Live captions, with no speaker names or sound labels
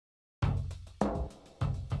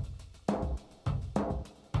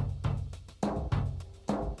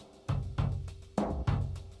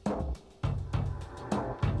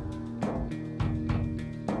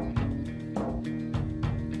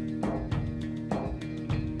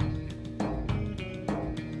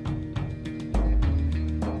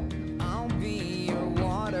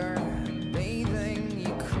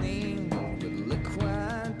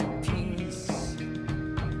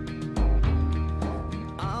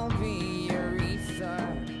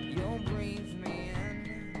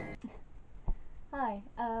Hi,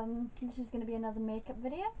 this is going to be another makeup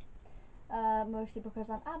video, mostly because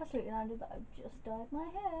I'm absolutely delighted that I've just dyed my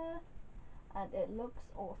hair, and it looks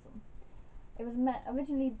awesome. It was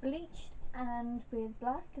originally bleached and with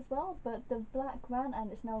black as well, but the black ran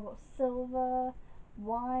and it's now got silver,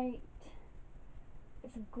 white,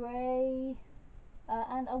 it's a grey,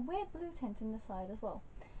 and a weird blue tint in the side as well.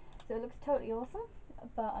 So it looks totally awesome,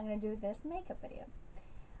 but I'm going to do this makeup video.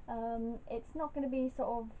 It's not going to be sort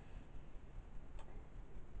of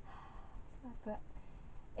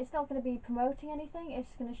it's not going to be promoting anything, it's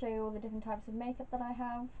going to show you all the different types of makeup that I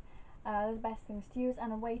have, the best things to use,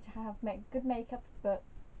 and a way to have good makeup but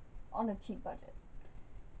on a cheap budget.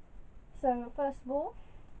 So first of all,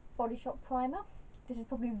 Body Shop primer. This is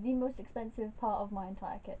probably the most expensive part of my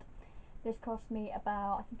entire kit. This cost me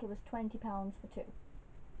about, I think it was £20 for 2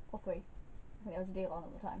 or 3. I think there was a deal on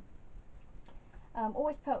at the time.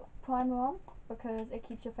 Always put primer on because it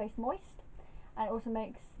keeps your face moist, and it also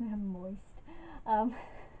makes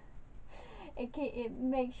it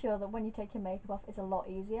makes sure that when you take your makeup off it's a lot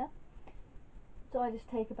easier. So I just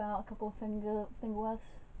take about a couple of finger worths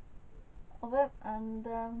of it and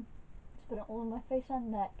just put it all on my face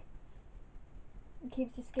and neck. It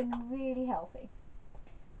keeps your skin really healthy,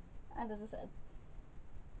 and as I said,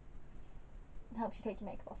 it helps you take your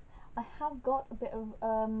makeup off. I have got a bit of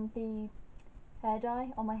the hair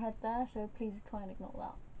dye on my head there, so please try and ignore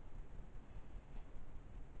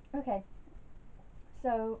that. Okay,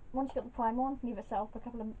 so once you've got the primer on, leave it settle for a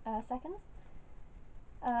couple of seconds.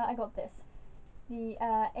 I got this, the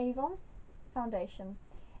Avon foundation.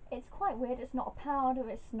 It's quite weird, it's not a powder,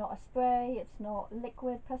 it's not a spray, it's not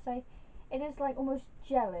liquid per se. It is like almost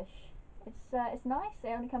gelish. It's nice, it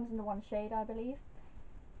only comes in the one shade I believe,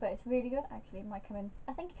 but it's really good. Actually it might come in,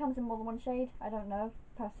 I think it comes in more than one shade, I don't know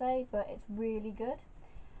per se, but it's really good.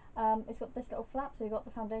 It's got this little flap, so you've got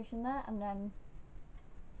the foundation there, and then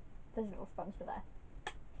there's a little sponge for there.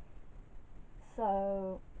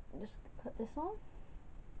 So just put this on.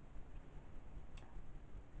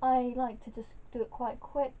 I like to just do it quite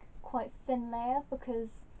quick, quite thin layer, because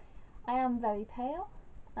I am very pale,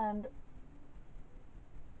 and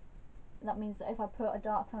that means that if I put a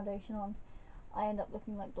dark foundation on, I end up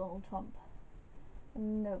looking like Donald Trump,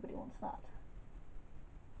 and nobody wants that.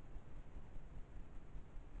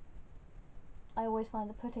 I always find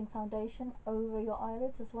that putting foundation over your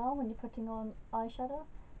eyelids as well when you're putting on eyeshadow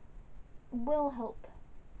will help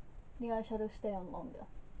the eyeshadow stay on longer.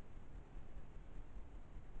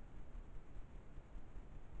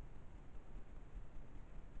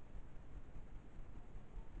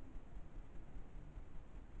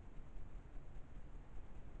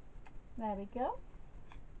 There we go.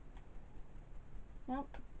 Now,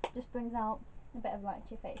 just brings out a bit of light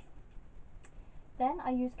to your face. Then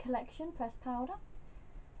I use Collection pressed powder.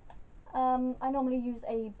 I normally use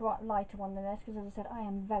a bright lighter one than this because, as I said, I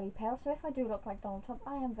am very pale, so if I do look like Donald Trump,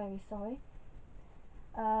 I am very sorry.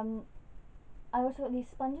 I also got these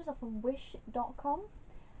sponges off of wish.com.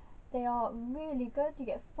 They are really good. You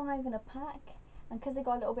get 5 in a pack, and because they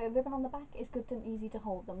got a little bit of ribbon on the back, it's good and easy to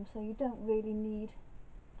hold them, so you don't really need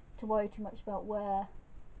to worry too much about where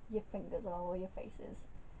your fingers are or your face is.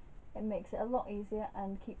 It makes it a lot easier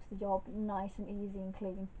and keeps the job nice and easy and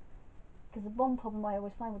clean. Because the one problem I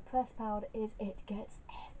always find with pressed powder is it gets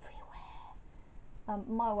everywhere.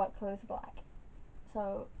 My work clothes are black,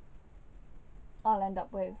 so I'll end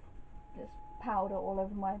up with just powder all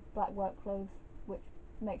over my black work clothes, which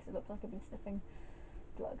makes it look like I've been sniffing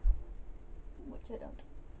drugs, which I don't.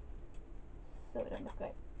 So it don't look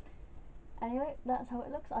great. Anyway, that's how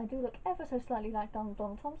it looks. I do look ever so slightly like Donald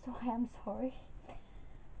Trump, so I am sorry.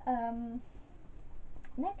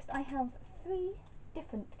 Next I have 3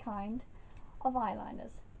 different kind of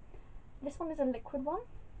eyeliners. This one is a liquid one,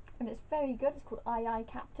 and it's very good. It's called Eye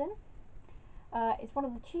Captain. It's one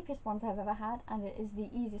of the cheapest ones I've ever had, and it is the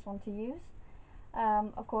easiest one to use.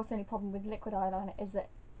 Of course, the only problem with liquid eyeliner is that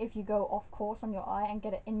if you go off course on your eye and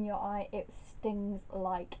get it in your eye, it stings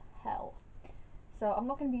like hell. So I'm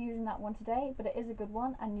not going to be using that one today, but it is a good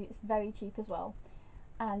one, and it's very cheap as well.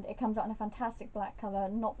 And it comes out in a fantastic black colour,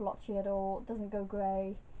 not blotchy at all, doesn't go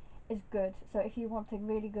grey, is good. So if you want a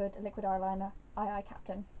really good liquid eyeliner, Eye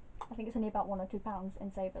Captain. I think it's only about £1 or £2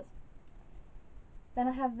 in Savers. Then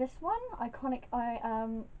I have this one, Iconic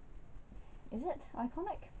is it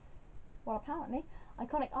Iconic? Well, apparently,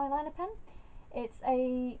 Iconic eyeliner pen. It's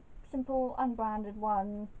a simple unbranded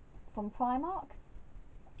one from Primark.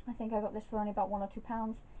 I think I got this for only about £1 or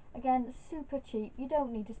 £2. Again, super cheap, you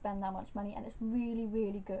don't need to spend that much money, and it's really,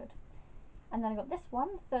 really good. And then I got this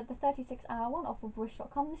one, the 36-hour one off of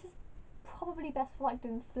wish.com. This is probably best for like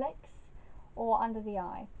doing flicks or under the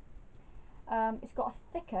eye. It's got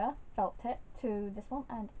a thicker felt tip to this one,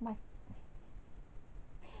 and my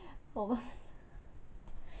hold on,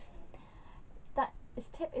 this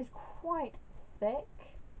tip is quite thick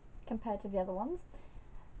compared to the other ones,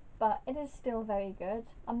 but it is still very good.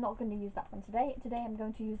 I'm not going to use that one today. Today I'm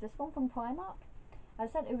going to use this one from Primark. As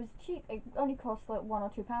I said, it was cheap. It only cost like £1 or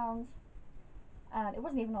 £2, and it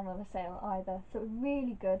wasn't even on a sale either, so it was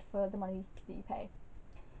really good for the money that you pay.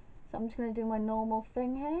 So I'm just going to do my normal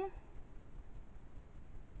thing here,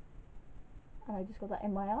 and I just got that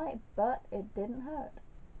in my eye, but it didn't hurt.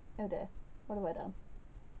 Oh dear, what have I done?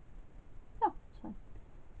 Oh, it's fine.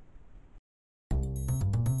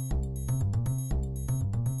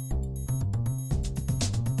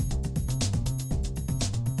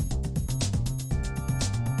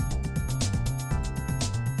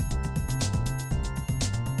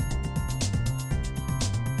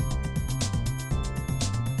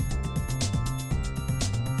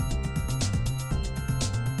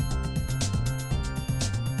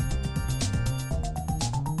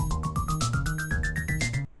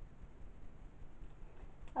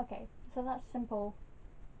 Okay, so that's simple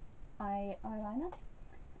eyeliner.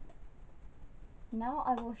 Now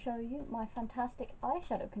I will show you my fantastic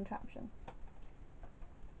eyeshadow contraption.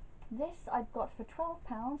 This I've got for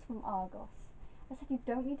 £12 from Argos. I said you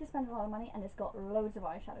don't need to spend a lot of money, and it's got loads of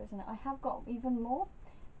eyeshadows in it. I have got even more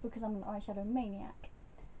because I'm an eyeshadow maniac.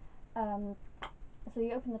 So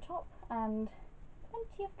you open the top and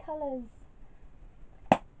plenty of colours.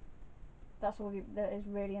 That's all there is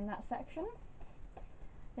really in that section.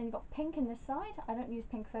 Then you've got pink in this side. I don't use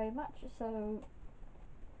pink very much, so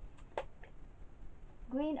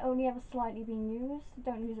green only ever slightly being used.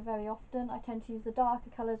 Don't use it very often. I tend to use the darker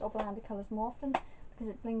colours or blander colours more often because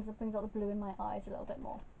it brings out the blue in my eyes a little bit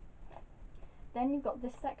more. Then you've got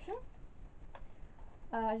this section.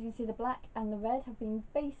 As you can see, the black and the red have been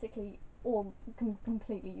basically all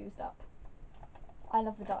completely used up. I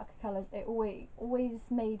love the darker colours. It always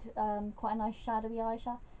made quite a nice shadowy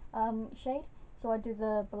shade. So I do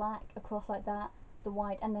the black across like that, the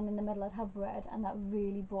white, and then in the middle I'd have red, and that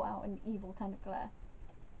really brought out an evil kind of glare.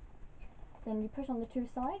 Then you push on the two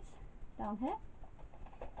sides down here,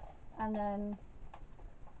 and then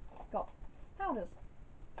got powders.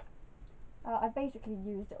 I've basically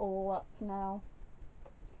used it all up now.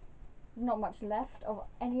 There's not much left of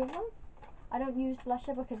any of them. I don't use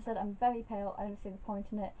blusher because I said I'm very pale. I don't see the point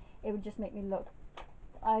in it. It would just make me look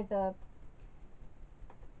either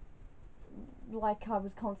like I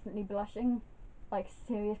was constantly blushing, like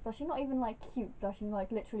serious blushing, not even like cute blushing, like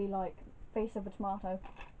literally like face of a tomato,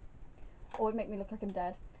 or it would make me look like I'm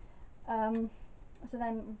dead. So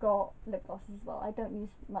then we've got lip glosses as well. I don't use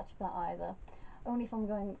much of that either, only if I'm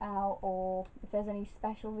going out or if there's any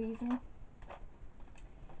special reason.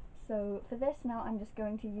 So for this now I'm just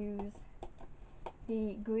going to use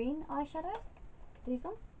the green eyeshadow, these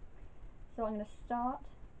ones. So I'm going to start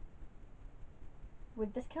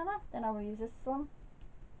with this colour, then I will use this one,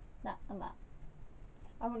 that and that.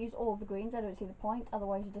 I won't use all of the greens, I don't see the point,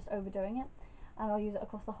 otherwise you're just overdoing it. And I'll use it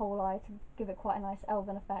across the whole eye to give it quite a nice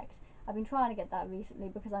elven effect. I've been trying to get that recently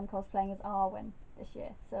because I'm cosplaying as Arwen this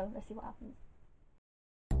year, so let's see what happens.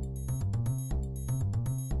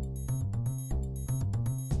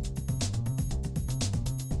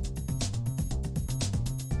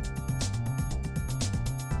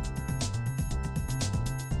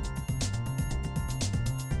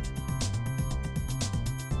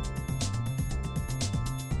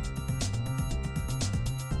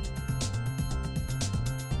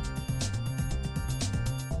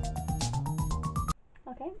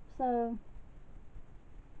 Okay, so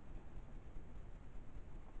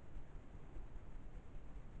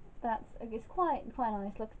it's quite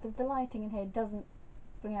nice. Look, the lighting in here doesn't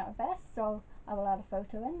bring out the best, so I will add a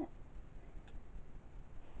photo in.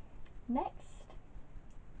 Next,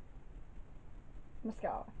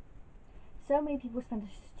 mascara. So many people spend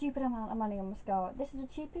a stupid amount of money on mascara. This is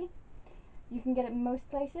a cheapie. You can get it in most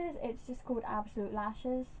places. It's just called Absolute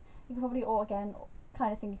Lashes. You can probably order, again,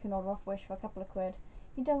 kind of thing you can order off Wish for a couple of quid.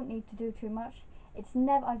 You don't need to do too much. It's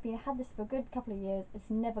never, I've had this for a good couple of years, it's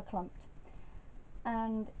never clumped.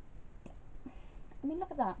 And, I mean,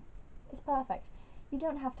 look at that. It's perfect. You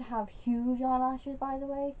don't have to have huge eyelashes, by the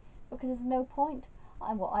way, because there's no point.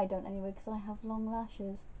 Well, I don't anyway, because I have long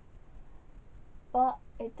lashes. But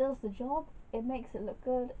it does the job. It makes it look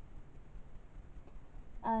good.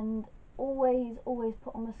 And always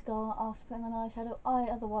put on mascara after putting on eyeshadow.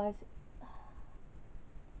 Otherwise,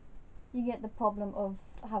 you get the problem of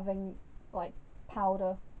having like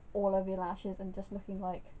powder all over your lashes and just looking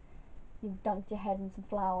like you've dunked your head in some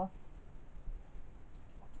flour.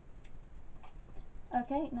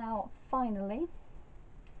 Okay, now finally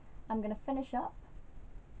I'm going to finish up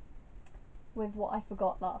with what I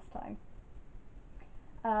forgot last time.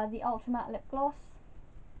 The Ultra Matte Lip Gloss.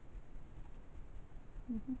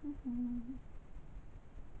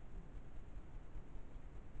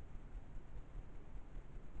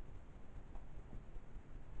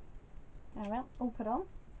 Alright, all put on.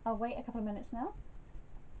 I'll wait a couple of minutes now.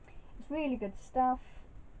 It's really good stuff.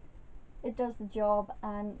 It does the job,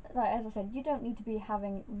 and like, as I said, you don't need to be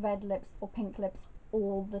having red lips or pink lips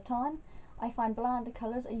all the time. I find blander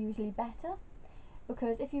colours are usually better,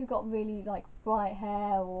 because if you've got really like bright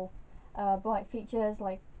hair or bright features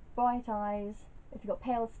like bright eyes, if you've got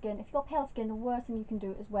pale skin, the worst thing you can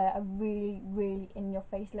do is wear a really in your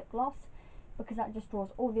face lip gloss, because that just draws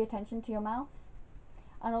all the attention to your mouth.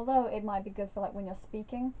 And although it might be good for like when you're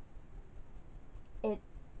speaking, it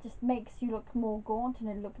just makes you look more gaunt,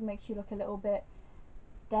 and it makes you look a little bit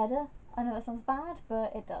deader. I know that sounds bad,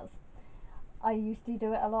 but it does. I used to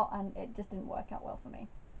do it a lot and it just didn't work out well for me.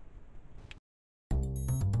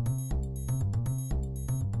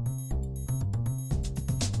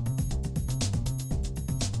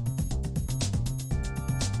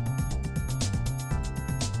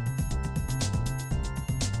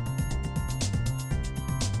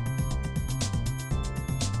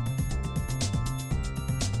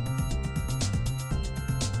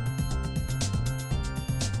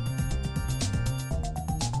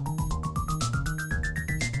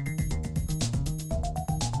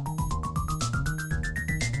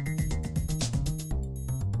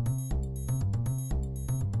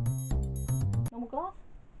 Normal glass.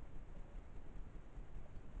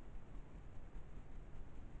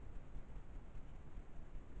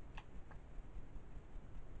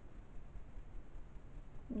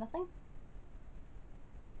 Nothing.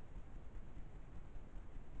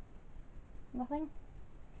 Nothing.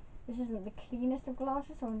 This isn't the cleanest of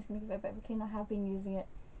glasses, so I'm just going to give it a bit of a clean. I have been using it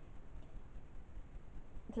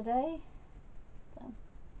today. So,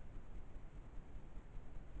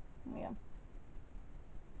 yeah.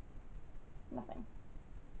 Nothing.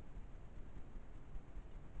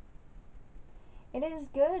 It is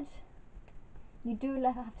good. You do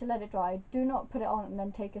have to let it dry. Do not put it on and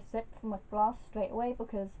then take a sip from a glass straight away,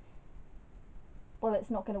 because, well, it's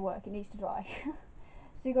not going to work. It needs to dry. So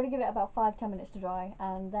you've got to give it about 5-10 minutes to dry,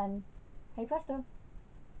 and then, hey presto.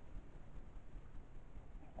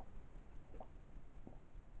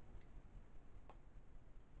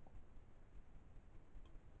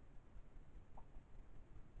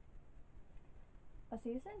 I'll see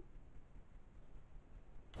you soon.